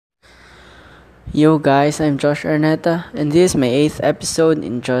Yo guys, I'm Josh Arnetta, and this is my 8th episode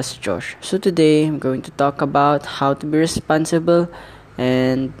in Just Josh. So today I'm going to talk about how to be responsible,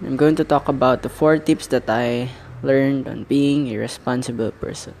 and I'm going to talk about the 4 tips that I learned on being a responsible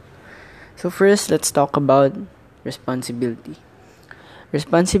person. So first, let's talk about responsibility.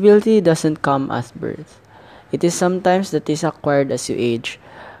 Responsibility doesn't come at birth. It is sometimes that is acquired as you age,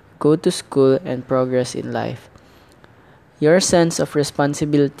 go to school, and progress in life. Your sense of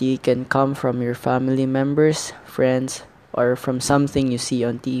responsibility can come from your family members, friends, or from something you see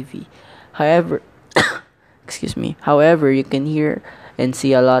on TV. However, However, you can hear and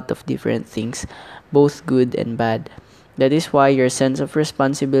see a lot of different things, both good and bad. That is why your sense of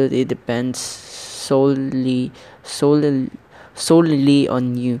responsibility depends solely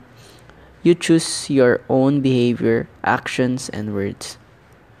on you. You choose your own behavior, actions, and words.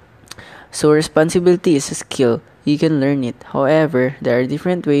 So responsibility is a skill. You can learn it. However, there are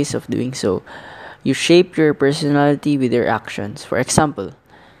different ways of doing so. You shape your personality with your actions. For example,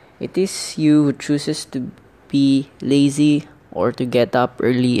 it is you who chooses to be lazy or to get up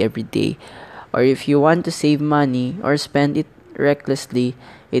early every day. Or if you want to save money or spend it recklessly,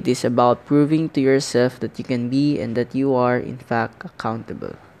 it is about proving to yourself that you can be and that you are in fact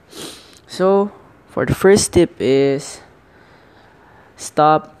accountable. So, for the first tip is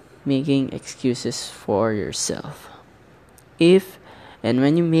stop making excuses for yourself. If and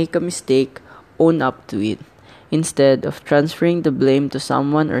when you make a mistake, own up to it. Instead of transferring the blame to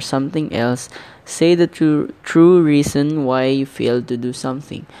someone or something else, say the true reason why you failed to do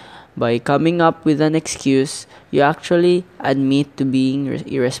something. By coming up with an excuse, you actually admit to being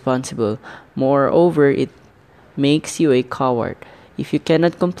irresponsible. Moreover, it makes you a coward. If you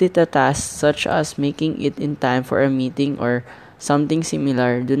cannot complete a task such as making it in time for a meeting or something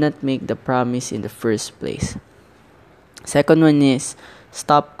similar, do not make the promise in the first place. Second one is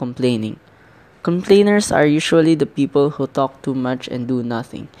stop complaining. Complainers are usually the people who talk too much and do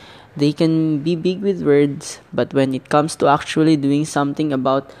nothing. They can be big with words, but when it comes to actually doing something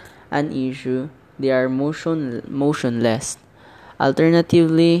about an issue, they are motionless.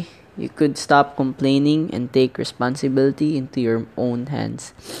 Alternatively, you could stop complaining and take responsibility into your own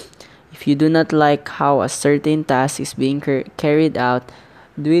hands. If you do not like how a certain task is being carried out,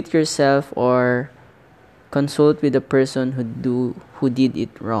 do it yourself or consult with the person who did it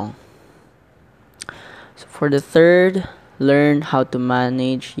wrong. So for the third, learn how to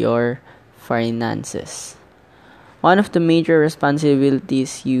manage your finances. One of the major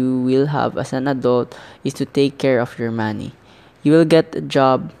responsibilities you will have as an adult is to take care of your money. You will get a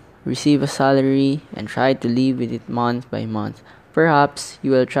job, receive a salary, and try to live with it month by month. Perhaps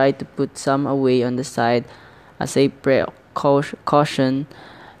you will try to put some away on the side as a precaution.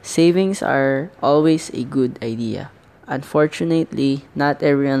 Savings are always a good idea. Unfortunately, not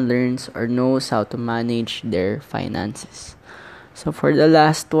everyone learns or knows how to manage their finances. So for the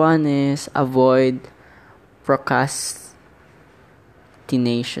last one is avoid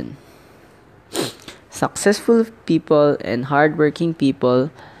procrastination. Successful people and hardworking people,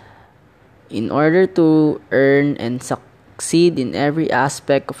 in order to earn and succeed in every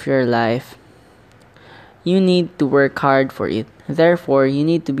aspect of your life, you need to work hard for it. Therefore, you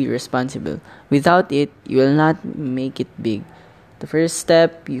need to be responsible. Without it, you will not make it big. The first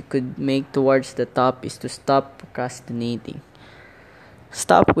step you could make towards the top is to stop procrastinating.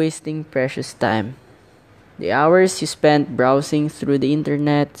 Stop wasting precious time. The hours you spent browsing through the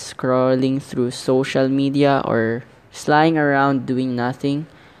internet, scrolling through social media, or lying around doing nothing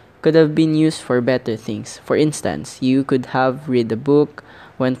could have been used for better things. For instance, you could have read a book,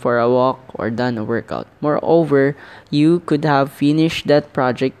 went for a walk, or done a workout. Moreover, you could have finished that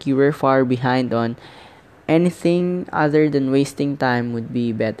project you were far behind on. Anything other than wasting time would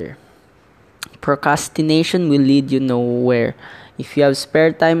be better. Procrastination will lead you nowhere. If you have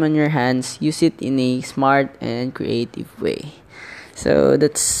spare time on your hands, use it in a smart and creative way. So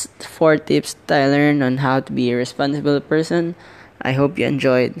that's 4 tips that I learned on how to be a responsible person. I hope you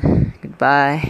enjoyed. Goodbye.